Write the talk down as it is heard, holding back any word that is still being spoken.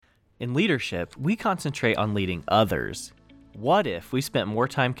In leadership, we concentrate on leading others. What if we spent more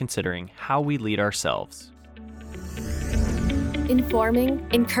time considering how we lead ourselves? Informing,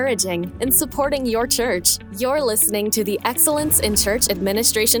 encouraging, and supporting your church. You're listening to the Excellence in Church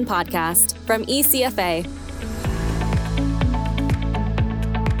Administration podcast from ECFA.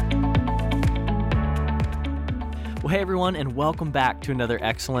 Well, hey everyone, and welcome back to another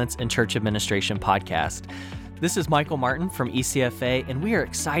Excellence in Church Administration podcast. This is Michael Martin from ECFA, and we are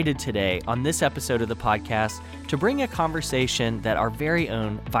excited today on this episode of the podcast to bring a conversation that our very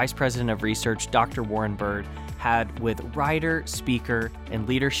own Vice President of Research, Dr. Warren Bird, had with writer, speaker, and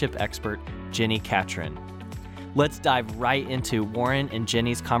leadership expert Jenny Catron. Let's dive right into Warren and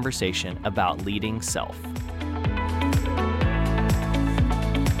Jenny's conversation about leading self.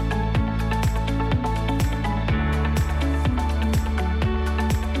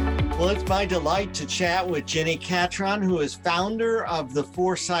 Well, it's my delight to chat with Jenny Catron, who is founder of the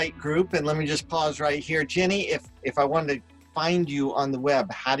Foresight Group. And let me just pause right here. Jenny, if I wanted to find you on the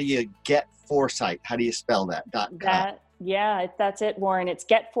web, how do you get Foresight? How do you spell that? .com. That's it, Warren. It's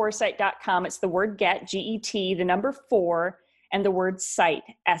getforesight.com. It's the word get, G-E-T, the number 4, and the word sight,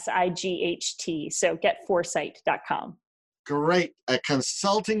 S-I-G-H-T. So getforesight.com. Great. A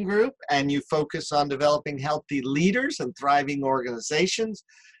consulting group, and you focus on developing healthy leaders and thriving organizations.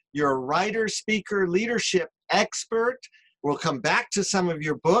 You're a writer, speaker, leadership expert. We'll come back to some of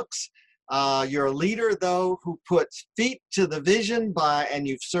your books. You're a leader, though, who puts feet to the vision and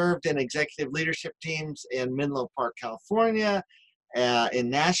you've served in executive leadership teams in Menlo Park, California, in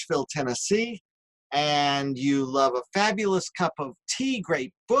Nashville, Tennessee, and you love a fabulous cup of tea,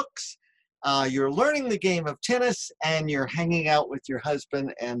 great books. You're learning the game of tennis, and you're hanging out with your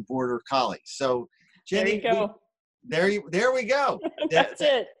husband and border collies. So, Jenny, there you go. There we go. That's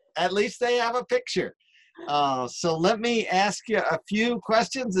it. At least they have a picture. So let me ask you a few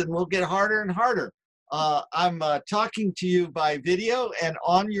questions and we'll get harder and harder. I'm talking to you by video, and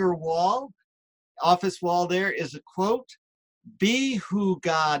on your wall, office wall, there is a quote: "Be who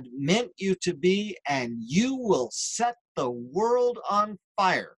God meant you to be and you will set the world on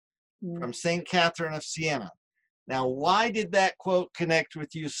fire," from St. Catherine of Siena. Now, why did that quote connect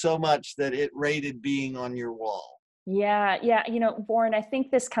with you so much that it rated being on your wall? Yeah. Warren, I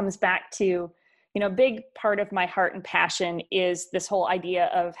think this comes back to, a big part of my heart and passion is this whole idea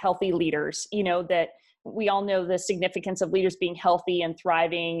of healthy leaders, that we all know the significance of leaders being healthy and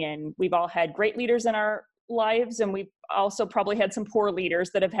thriving. And we've all had great leaders in our lives. And we've also probably had some poor leaders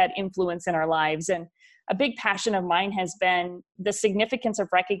that have had influence in our lives. And a big passion of mine has been the significance of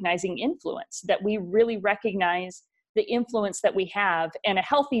recognizing influence, that we really recognize the influence that we have. And a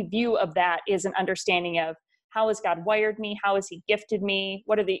healthy view of that is an understanding of, how has God wired me? How has He gifted me?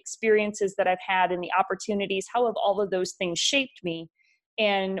 What are the experiences that I've had and the opportunities? How have all of those things shaped me?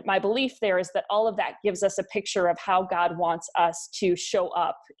 And my belief there is that all of that gives us a picture of how God wants us to show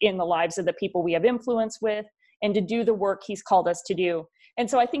up in the lives of the people we have influence with and to do the work He's called us to do. And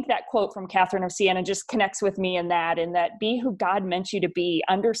so I think that quote from Catherine of Siena just connects with me in that be who God meant you to be,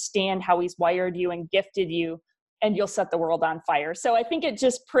 understand how He's wired you and gifted you, and you'll set the world on fire. So I think it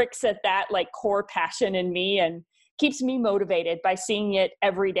just pricks at that core passion in me and keeps me motivated by seeing it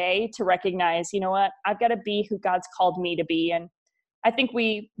every day to recognize, I've got to be who God's called me to be. And I think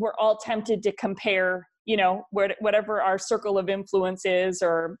we're all tempted to compare, whatever our circle of influence is,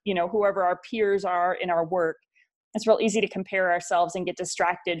 or, whoever our peers are in our work. It's real easy to compare ourselves and get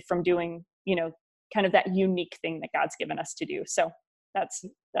distracted from doing, kind of that unique thing that God's given us to do. So that's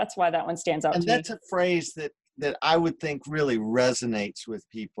why that one stands out to me. And that's a phrase that I would think really resonates with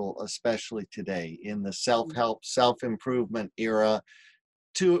people, especially today in the self-help, self-improvement era,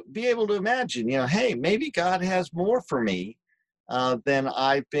 to be able to imagine, hey, maybe God has more for me than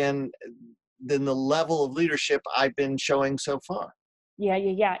the level of leadership I've been showing so far.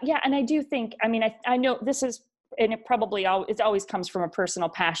 Yeah. And I do think, I know this is, and it always comes from a personal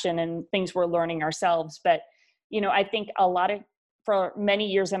passion and things we're learning ourselves. But, I think for many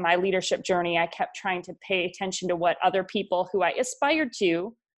years in my leadership journey, I kept trying to pay attention to what other people who I aspired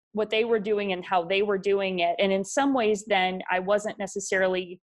to, what they were doing and how they were doing it. And in some ways, then I wasn't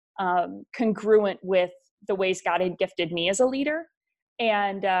necessarily congruent with the ways God had gifted me as a leader.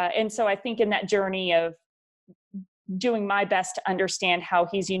 And so I think in that journey of doing my best to understand how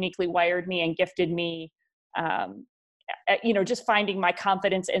He's uniquely wired me and gifted me, just finding my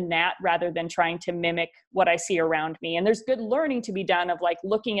confidence in that rather than trying to mimic what I see around me. And there's good learning to be done of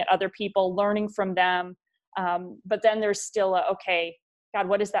looking at other people, learning from them. But then there's still okay, God,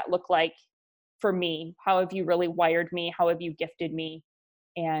 what does that look like for me? How have you really wired me? How have you gifted me?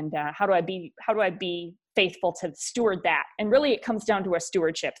 And how do I be faithful to steward that. And really it comes down to a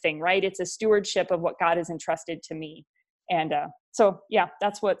stewardship thing, right? It's a stewardship of what God has entrusted to me. And so yeah,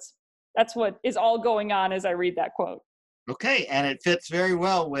 that's what is all going on as I read that quote. Okay, and it fits very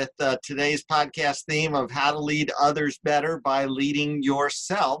well with today's podcast theme of how to lead others better by leading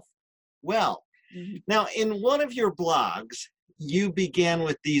yourself well. Mm-hmm. Now, in one of your blogs, you began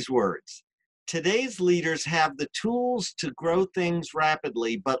with these words: today's leaders have the tools to grow things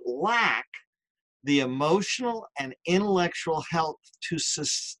rapidly, but lack the emotional and intellectual health to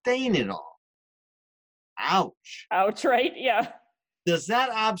sustain it all. Ouch. Ouch, right? Yeah. Does that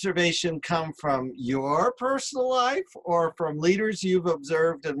observation come from your personal life or from leaders you've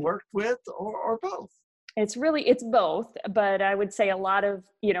observed and worked with, or both? It's both, but I would say a lot of,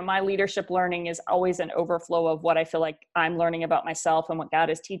 my leadership learning is always an overflow of what I feel like I'm learning about myself and what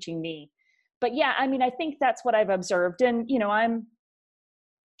God is teaching me. But yeah, I think that's what I've observed. And, I'm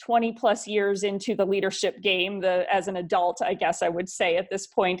 20 plus years into the leadership game, as an adult, I guess I would say at this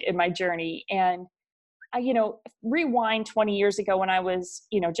point in my journey. And rewind 20 years ago when I was,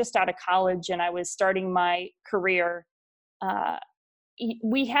 just out of college and I was starting my career,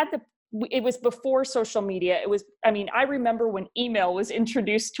 it was before social media. I remember when email was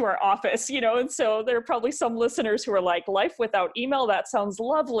introduced to our office, and so there are probably some listeners who are like, life without email, that sounds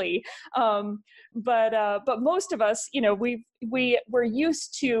lovely. But most of us, we're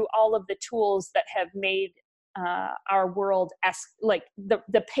used to all of the tools that have made our world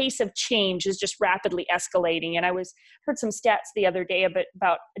the pace of change is just rapidly escalating. And I heard some stats the other day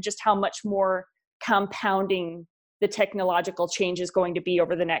about just how much more compounding the technological change is going to be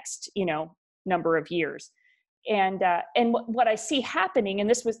over the next, number of years. And what I see happening, and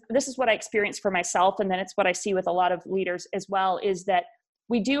this is what I experienced for myself, and then it's what I see with a lot of leaders as well, is that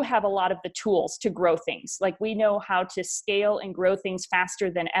we do have a lot of the tools to grow things. Like, we know how to scale and grow things faster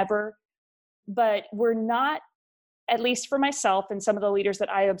than ever, but we're not, at least for myself and some of the leaders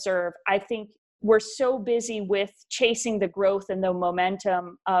that I observe, I think we're so busy with chasing the growth and the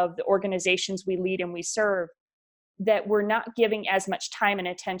momentum of the organizations we lead and we serve that we're not giving as much time and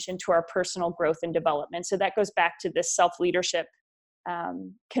attention to our personal growth and development. So that goes back to this self-leadership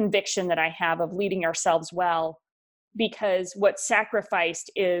conviction that I have of leading ourselves well, because what's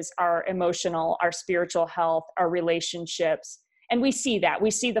sacrificed is our emotional, our spiritual health, our relationships. And we see that.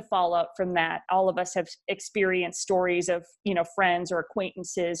 We see the fallout from that. All of us have experienced stories of, friends or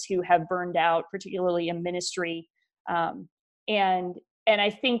acquaintances who have burned out, particularly in ministry. And I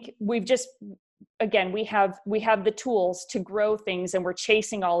think we've just, again, we have the tools to grow things, and we're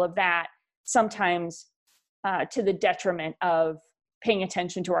chasing all of that, sometimes to the detriment of paying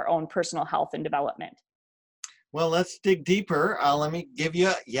attention to our own personal health and development. Well, let's dig deeper. Let me give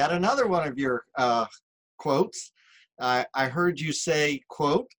you yet another one of your quotes. I heard you say,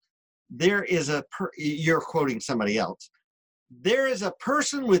 quote, you're quoting somebody else. There is a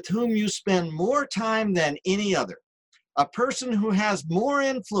person with whom you spend more time than any other, a person who has more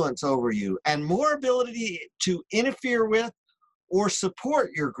influence over you and more ability to interfere with or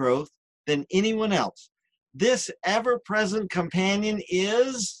support your growth than anyone else. This ever-present companion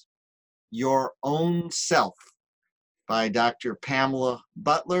is your own self, by Dr. Pamela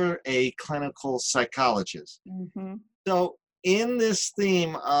Butler, a clinical psychologist. Mm-hmm. So in this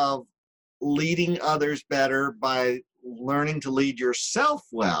theme of leading others better by learning to lead yourself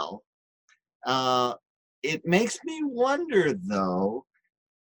well, it makes me wonder, though,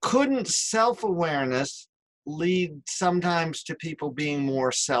 couldn't self-awareness lead sometimes to people being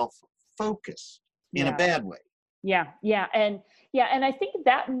more self-focused in a bad way? Yeah. And I think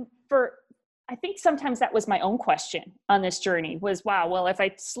I think sometimes that was my own question on this journey was, wow, well, if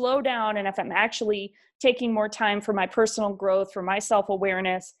I slow down and if I'm actually taking more time for my personal growth, for my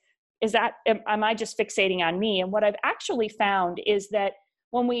self-awareness, am I just fixating on me? And what I've actually found is that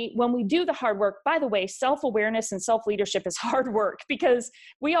when we do the hard work, by the way, self-awareness and self-leadership is hard work, because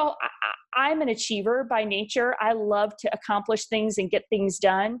I'm an achiever by nature. I love to accomplish things and get things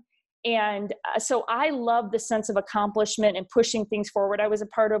done. And so I love the sense of accomplishment and pushing things forward. I was a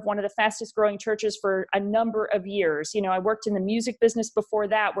part of one of the fastest growing churches for a number of years. I worked in the music business before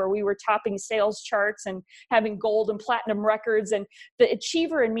that, where we were topping sales charts and having gold and platinum records. And the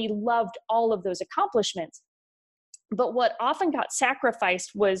achiever in me loved all of those accomplishments. But what often got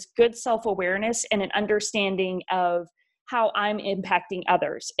sacrificed was good self-awareness and an understanding of how I'm impacting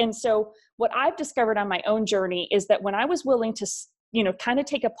others. And so what I've discovered on my own journey is that when I was willing to kind of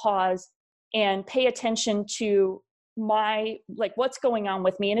take a pause and pay attention to what's going on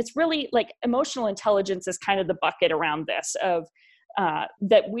with me. And it's really like emotional intelligence is kind of the bucket around this of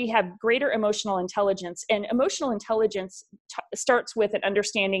that we have greater emotional intelligence, and emotional intelligence starts with an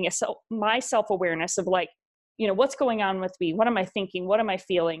understanding of my self-awareness of like, what's going on with me? What am I thinking? What am I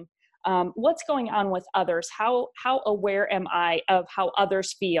feeling? What's going on with others? How aware am I of how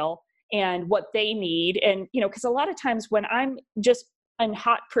others feel and what they need? And, because a lot of times when I'm just in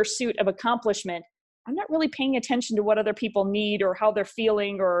hot pursuit of accomplishment, I'm not really paying attention to what other people need or how they're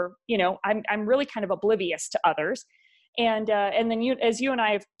feeling, or, I'm really kind of oblivious to others. And then as you and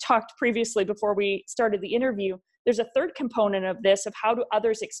I have talked previously before we started the interview, there's a third component of this of how do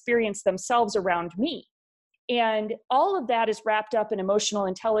others experience themselves around me. And all of that is wrapped up in emotional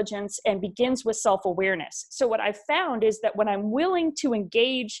intelligence and begins with self-awareness. So what I've found is that when I'm willing to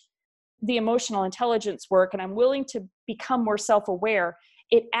engage the emotional intelligence work and I'm willing to become more self-aware,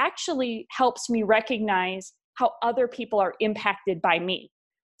 it actually helps me recognize how other people are impacted by me.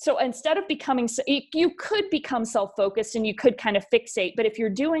 So instead of you could become self-focused and you could kind of fixate, but if you're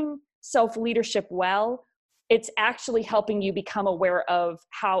doing self-leadership well, it's actually helping you become aware of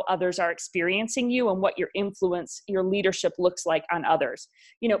how others are experiencing you and what your influence, your leadership looks like on others.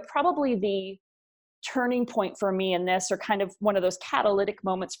 Probably the turning point for me in this, or kind of one of those catalytic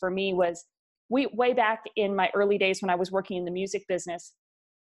moments for me, was way back in my early days when I was working in the music business.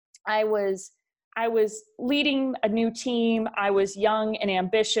 I was leading a new team. I was young and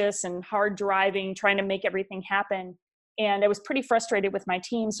ambitious and hard driving, trying to make everything happen. And I was pretty frustrated with my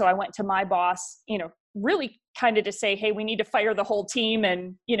team. So I went to my boss, really kind of to say, hey, we need to fire the whole team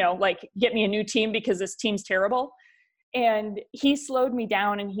and, get me a new team because this team's terrible. And he slowed me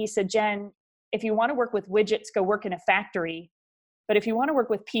down and he said, Jen, if you want to work with widgets, go work in a factory. But if you want to work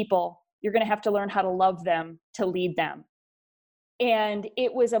with people, you're going to have to learn how to love them, to lead them. And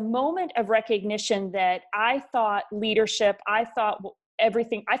it was a moment of recognition that I thought leadership, I thought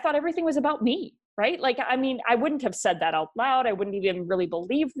everything was about me, right? I wouldn't have said that out loud. I wouldn't even really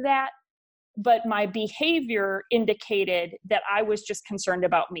believed that. But my behavior indicated that I was just concerned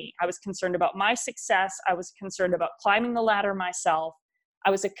about me. I was concerned about my success. I was concerned about climbing the ladder myself.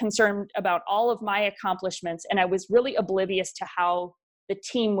 I was concerned about all of my accomplishments. And I was really oblivious to how the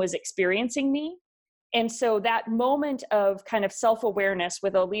team was experiencing me. And so that moment of kind of self-awareness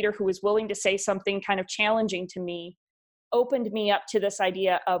with a leader who was willing to say something kind of challenging to me opened me up to this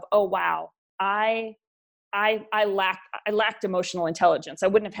idea of, oh, wow, I lacked emotional intelligence. I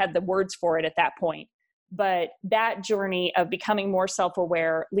wouldn't have had the words for it at that point. But that journey of becoming more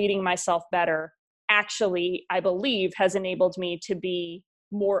self-aware, leading myself better, actually, I believe, has enabled me to be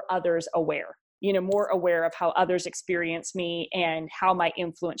more others aware, more aware of how others experience me and how my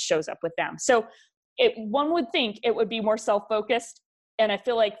influence shows up with them. So one would think it would be more self-focused. And I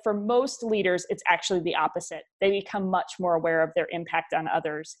feel like for most leaders, it's actually the opposite. They become much more aware of their impact on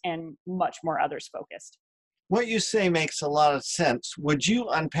others and much more others focused. What you say makes a lot of sense. Would you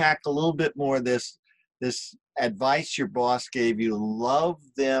unpack a little bit more this advice your boss gave you? Love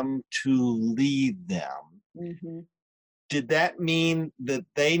them to lead them. Mm-hmm. Did that mean that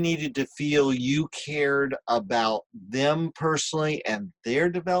they needed to feel you cared about them personally and their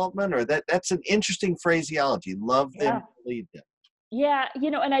development? Or that's an interesting phraseology, love them to lead them. Yeah,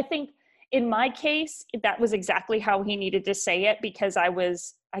 and I think in my case, that was exactly how he needed to say it, because I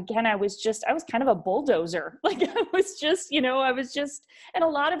was kind of a bulldozer. And a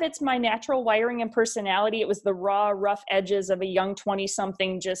lot of it's my natural wiring and personality. It was the raw, rough edges of a young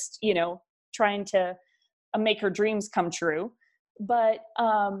 20-something, just, trying to make her dreams come true. But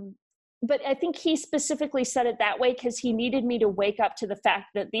I think he specifically said it that way because he needed me to wake up to the fact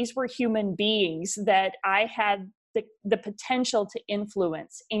that these were human beings that I had the potential to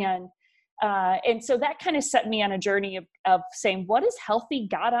influence. And so that kind of set me on a journey of saying, what does healthy,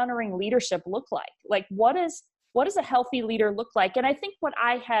 God-honoring leadership look like? Like, what does a healthy leader look like? And I think what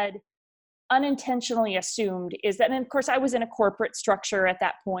I had unintentionally assumed is that, and of course I was in a corporate structure at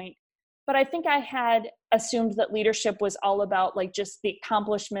that point, but I think I had assumed that leadership was all about like just the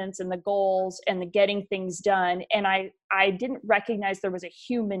accomplishments and the goals and the getting things done. And I didn't recognize there was a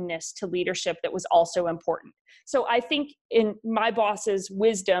humanness to leadership that was also important. So I think in my boss's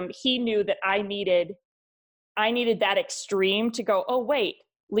wisdom, he knew that I needed that extreme to go, oh, wait,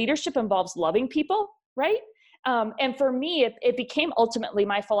 leadership involves loving people, right? And for me, it became ultimately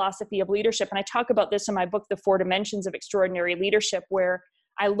my philosophy of leadership. And I talk about this in my book, The 4 Dimensions of Extraordinary Leadership, where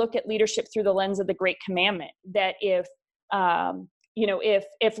I look at leadership through the lens of the Great Commandment, that if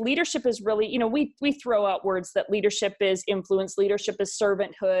leadership is really, we throw out words that leadership is influence, leadership is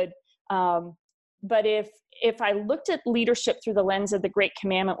servanthood. But if I looked at leadership through the lens of the Great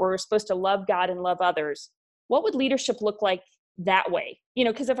Commandment, where we're supposed to love God and love others, what would leadership look like that way,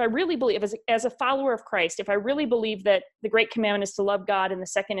 because if I really believe as a follower of Christ, if I really believe that the great commandment is to love God and the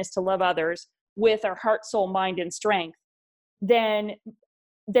second is to love others with our heart, soul, mind, and strength, then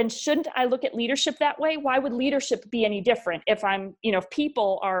shouldn't I look at leadership that way? Why would leadership be any different if if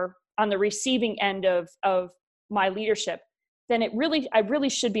people are on the receiving end of my leadership, then I really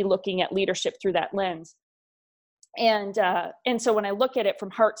should be looking at leadership through that lens. And so when I look at it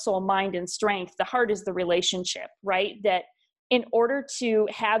from heart, soul, mind, and strength, the heart is the relationship, right? That in order to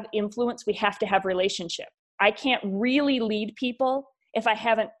have influence, we have to have relationship. I can't really lead people if I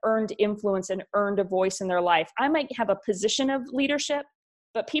haven't earned influence and earned a voice in their life. I might have a position of leadership,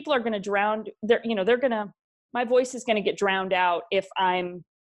 but people are going to drown. My voice is going to get drowned out if I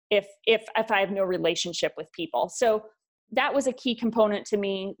have no relationship with people. So that was a key component to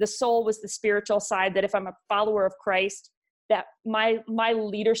me. The soul was the spiritual side, that if I'm a follower of Christ, that my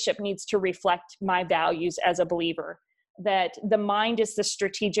leadership needs to reflect my values as a believer. That the mind is the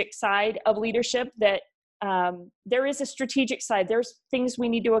strategic side of leadership, that there is a strategic side. There's things we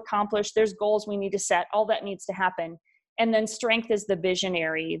need to accomplish. There's goals we need to set. All that needs to happen. And then strength is the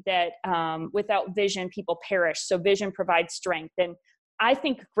visionary, that without vision, people perish. So vision provides strength. And I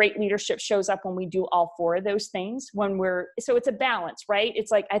think great leadership shows up when we do all four of those things. So it's a balance, right?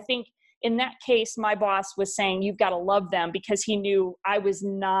 It's like, I think in that case, my boss was saying, you've got to love them, because he knew I was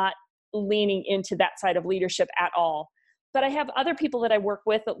not leaning into that side of leadership at all. But I have other people that I work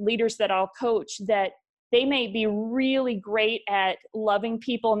with, leaders that I'll coach, that they may be really great at loving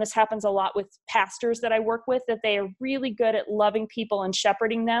people. And this happens a lot with pastors that I work with, that they are really good at loving people and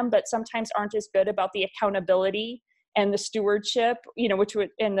shepherding them, but sometimes aren't as good about the accountability and the stewardship, which would,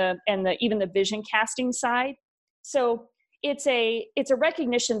 and even the vision casting side. So it's a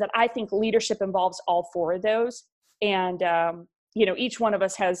recognition that I think leadership involves all four of those. And, each one of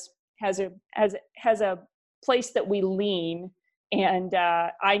us has a place that we lean. And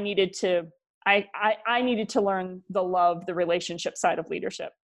I needed to learn the relationship side of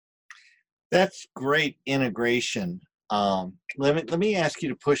leadership. That's great integration. Let me ask you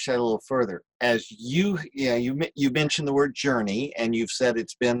to push that a little further. As you mentioned the word journey, and you've said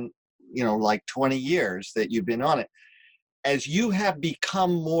it's been, like 20 years that you've been on it. As you have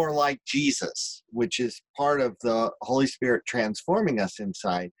become more like Jesus, which is part of the Holy Spirit transforming us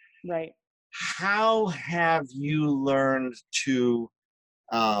inside, right? How have you learned to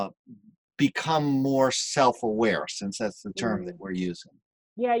become more self-aware, since that's the term that we're using?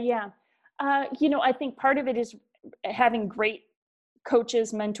 Yeah. I think part of it is having great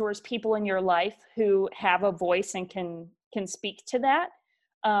coaches, mentors, people in your life who have a voice and can speak to that.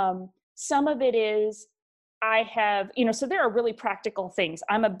 Some of it is so there are really practical things.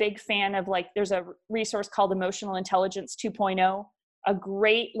 I'm a big fan of, there's a resource called Emotional Intelligence 2.0, a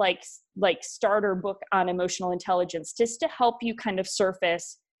great starter book on emotional intelligence, just to help you kind of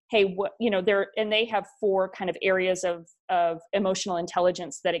surface, hey, what, they have 4 kind of areas of emotional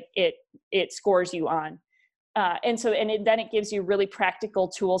intelligence that it scores you on. Then it gives you really practical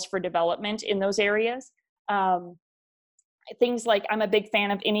tools for development in those areas. Things like, I'm a big fan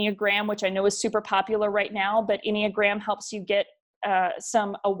of Enneagram, which I know is super popular right now, but Enneagram helps you get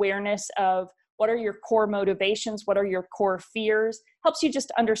some awareness of what are your core motivations, what are your core fears, helps you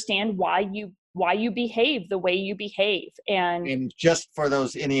just understand why you behave the way you behave. And just for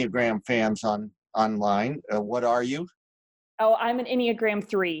those Enneagram fans online, what are you? Oh, I'm an Enneagram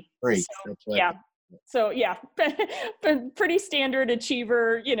 3. 3. So, that's right. Yeah. So yeah, pretty standard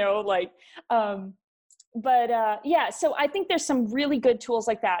achiever, so I think there's some really good tools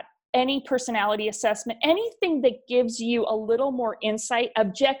like that. Any personality assessment, anything that gives you a little more insight,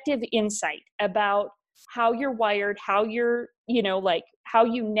 objective insight about how you're wired, how you're, how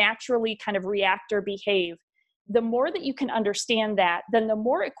you naturally kind of react or behave. The more that you can understand that, then the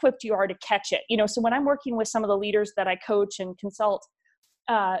more equipped you are to catch it. So when I'm working with some of the leaders that I coach and consult,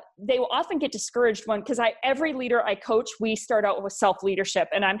 they will often get discouraged because every leader I coach, we start out with self-leadership,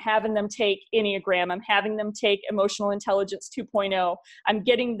 and I'm having them take Enneagram. I'm having them take Emotional Intelligence 2.0. I'm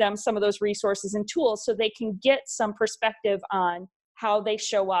getting them some of those resources and tools so they can get some perspective on how they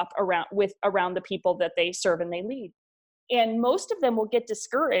show up around the people that they serve and they lead. And most of them will get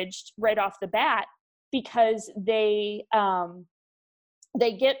discouraged right off the bat because they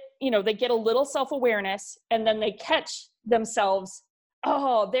get a little self-awareness, and then they catch themselves,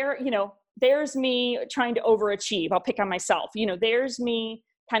 there's me trying to overachieve. I'll pick on myself. There's me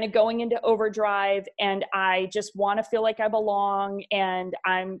kind of going into overdrive, and I just want to feel like I belong. And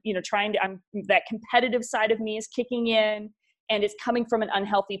I'm, that competitive side of me is kicking in, and it's coming from an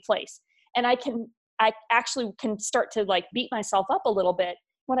unhealthy place. And I actually can start to beat myself up a little bit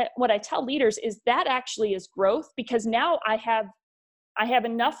what I tell leaders is that actually is growth, because now I have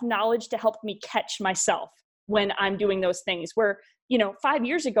enough knowledge to help me catch myself when I'm doing those things where, 5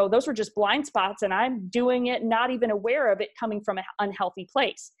 years ago, those were just blind spots and I'm doing it, not even aware of it coming from an unhealthy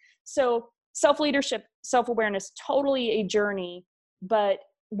place. So self-leadership, self-awareness, totally a journey, but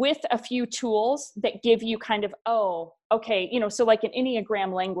with a few tools that give you kind of, oh, okay, so like an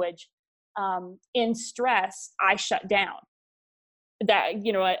Enneagram language, in stress, I shut down. That,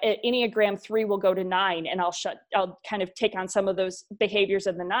 Enneagram 3 will go to 9 and I'll kind of take on some of those behaviors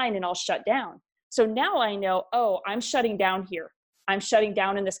of the 9 and I'll shut down. So now I know, oh, I'm shutting down here. I'm shutting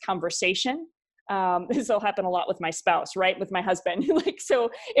down in this conversation. This will happen a lot with my spouse, right? With my husband. So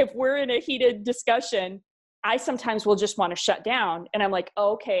if we're in a heated discussion, I sometimes will just want to shut down and I'm like,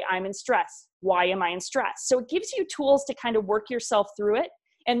 oh, okay, I'm in stress. Why am I in stress? So it gives you tools to kind of work yourself through it.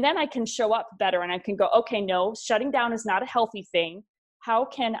 And then I can show up better and I can go, okay, no, shutting down is not a healthy thing. How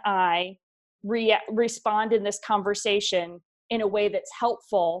can I respond in this conversation in a way that's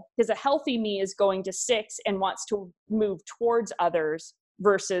helpful? Because a healthy me is going to 6 and wants to move towards others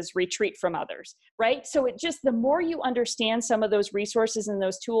versus retreat from others, right? So it just, the more you understand some of those resources and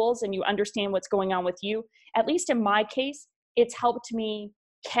those tools and you understand what's going on with you, at least in my case, it's helped me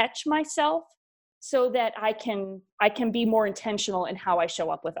catch myself so that I can be more intentional in how I show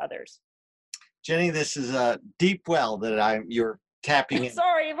up with others. Jenny, this is a deep well that you're tapping in.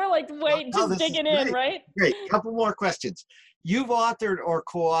 Sorry, we're like, just digging in, right? Great. Couple more questions. You've authored or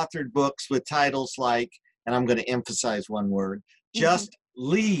co-authored books with titles like, and I'm going to emphasize one word, Just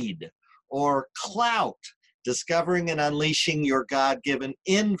Lead, or Clout, Discovering and Unleashing Your God-Given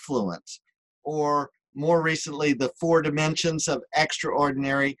Influence, or more recently, The 4 Dimensions of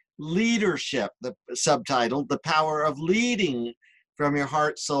Extraordinary Leadership, the subtitle, The Power of Leading from Your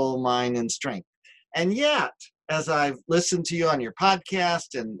Heart, Soul, Mind, and Strength. And yet, as I've listened to you on your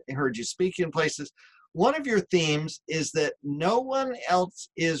podcast and heard you speak in places, one of your themes is that no one else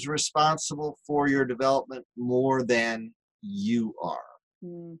is responsible for your development more than you are.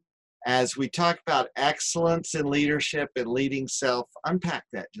 As we talk about excellence in leadership and leading self, unpack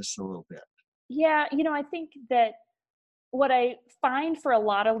that just a little bit. Yeah, I think that what I find for a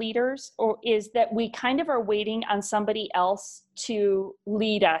lot of leaders is that we kind of are waiting on somebody else to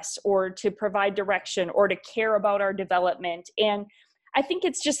lead us or to provide direction or to care about our development. And I think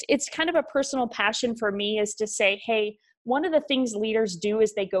it's kind of a personal passion for me is to say, hey, one of the things leaders do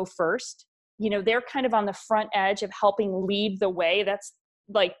is they go first. They're kind of on the front edge of helping lead the way. That's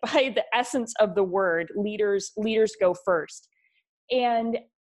like by the essence of the word, leaders go first. And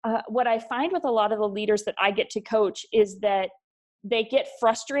what I find with a lot of the leaders that I get to coach is that they get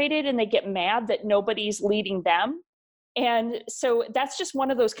frustrated and they get mad that nobody's leading them. And so that's just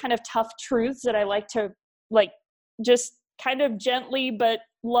one of those kind of tough truths that I like to just kind of gently but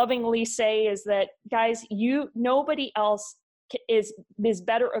lovingly say is that, guys, nobody else is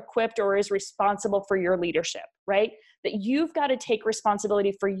better equipped or is responsible for your leadership, right? That you've got to take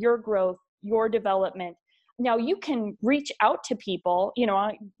responsibility for your growth, your development. Now you can reach out to people.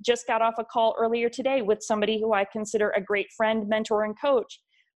 I just got off a call earlier today with somebody who I consider a great friend, mentor, and coach.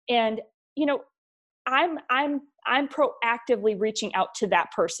 And, I'm proactively reaching out to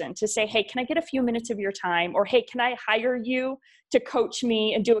that person to say, hey, can I get a few minutes of your time? Or, hey, can I hire you to coach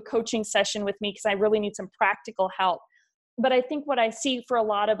me and do a coaching session with me? Because I really need some practical help. But I think what I see for a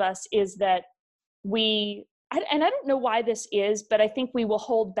lot of us is that and I don't know why this is, but I think we will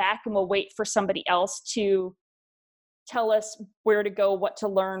hold back and we'll wait for somebody else to tell us where to go, what to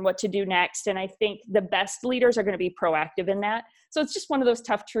learn, what to do next. And I think the best leaders are going to be proactive in that. So it's just one of those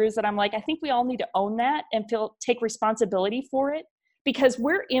tough truths that I'm like, I think we all need to own that and take responsibility for it, because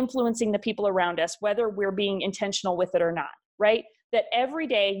we're influencing the people around us, whether we're being intentional with it or not, right? That every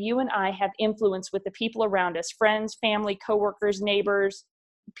day you and I have influence with the people around us, friends, family, coworkers, neighbors,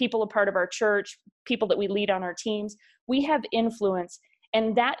 people a part of our church, people that we lead on our teams. We have influence,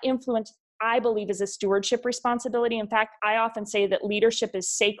 and that influence, I believe, is a stewardship responsibility. In fact, I often say that leadership is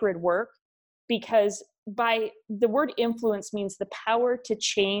sacred work, because by the word influence means the power to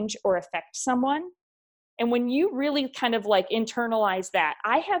change or affect someone. And when you really kind of internalize that,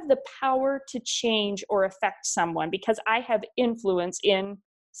 I have the power to change or affect someone because I have influence in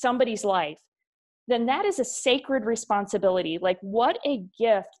somebody's life, then that is a sacred responsibility. What a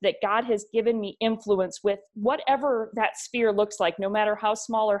gift that God has given me influence with whatever that sphere looks like, no matter how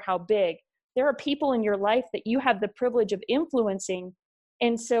small or how big. There are people in your life that you have the privilege of influencing.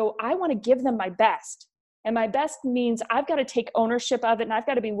 And so I want to give them my best. And my best means I've got to take ownership of it, and I've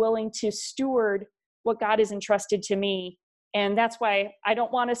got to be willing to steward what God has entrusted to me. And that's why I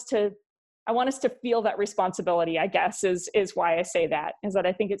don't want us to I want us to feel that responsibility, I guess, is why I say that, is that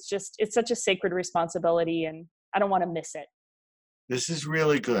I think it's such a sacred responsibility, and I don't want to miss it. This is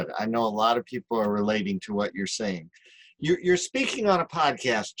really good. I know a lot of people are relating to what you're saying. You're speaking on a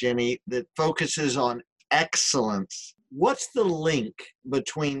podcast, Jenny, that focuses on excellence. What's the link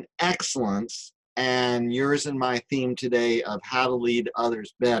between excellence and yours and my theme today of how to lead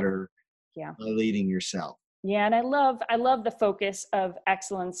others better by leading yourself? Yeah, and I love the focus of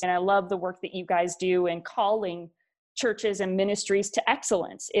excellence, and I love the work that you guys do in calling churches and ministries to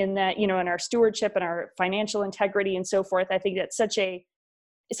excellence in that, in our stewardship and our financial integrity and so forth. I think that's such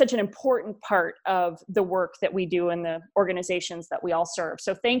an important part of the work that we do in the organizations that we all serve.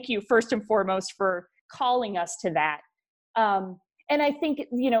 So thank you first and foremost for calling us to that. And I think,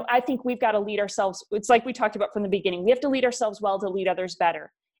 we've got to lead ourselves. It's like we talked about from the beginning. We have to lead ourselves well to lead others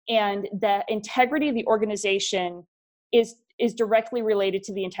better. And the integrity of the organization is directly related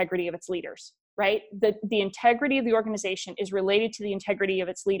to the integrity of its leaders, right? The integrity of the organization is related to the integrity of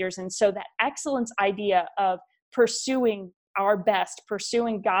its leaders. And so that excellence idea of pursuing our best,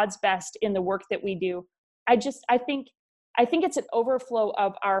 pursuing God's best in the work that we do, I think it's an overflow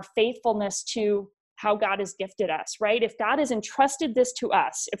of our faithfulness to how God has gifted us, right? If God has entrusted this to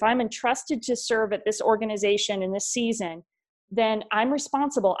us, if I'm entrusted to serve at this organization in this season, then I'm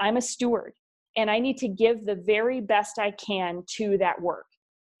responsible. I'm a steward, and I need to give the very best I can to that work.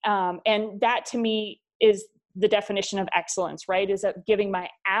 And that to me is the definition of excellence, right? Is that giving my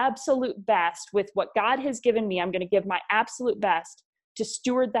absolute best with what God has given me. I'm going to give my absolute best to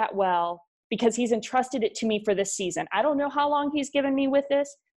steward that well, because he's entrusted it to me for this season. I don't know how long he's given me with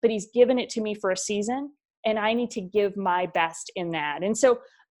this, but he's given it to me for a season, and I need to give my best in that. And so,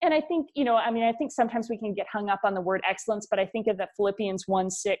 and I think, I think sometimes we can get hung up on the word excellence, but I think of the Philippians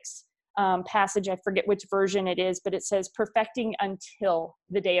 1:6 passage. I forget which version it is, but it says perfecting until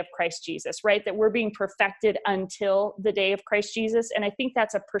the day of Christ Jesus, right? That we're being perfected until the day of Christ Jesus. And I think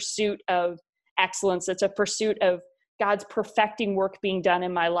that's a pursuit of excellence. It's a pursuit of God's perfecting work being done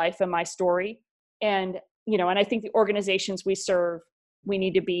in my life and my story. And, and I think the organizations we serve, we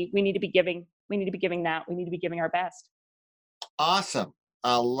need to be giving that. We need to be giving our best. Awesome.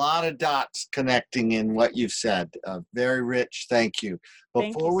 A lot of dots connecting in what you've said. Very rich. Thank you.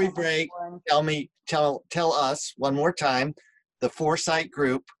 Before we break, tell us one more time, the Foresight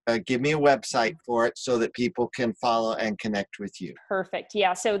Group, give me a website for it so that people can follow and connect with you. Perfect.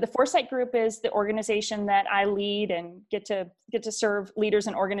 Yeah. So the Foresight Group is the organization that I lead and get to serve leaders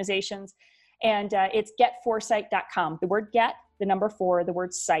and organizations. And it's getforesight.com. The word get, the number 4, the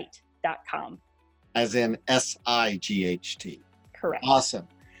word sight.com. As in SIGHT. Correct. Awesome.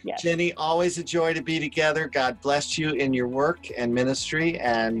 Yes. Jenny, always a joy to be together. God bless you in your work and ministry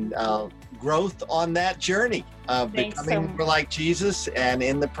and growth on that journey of becoming more like Jesus, and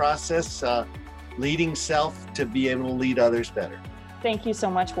in the process, leading self to be able to lead others better. Thank you so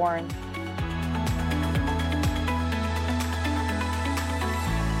much, Warren.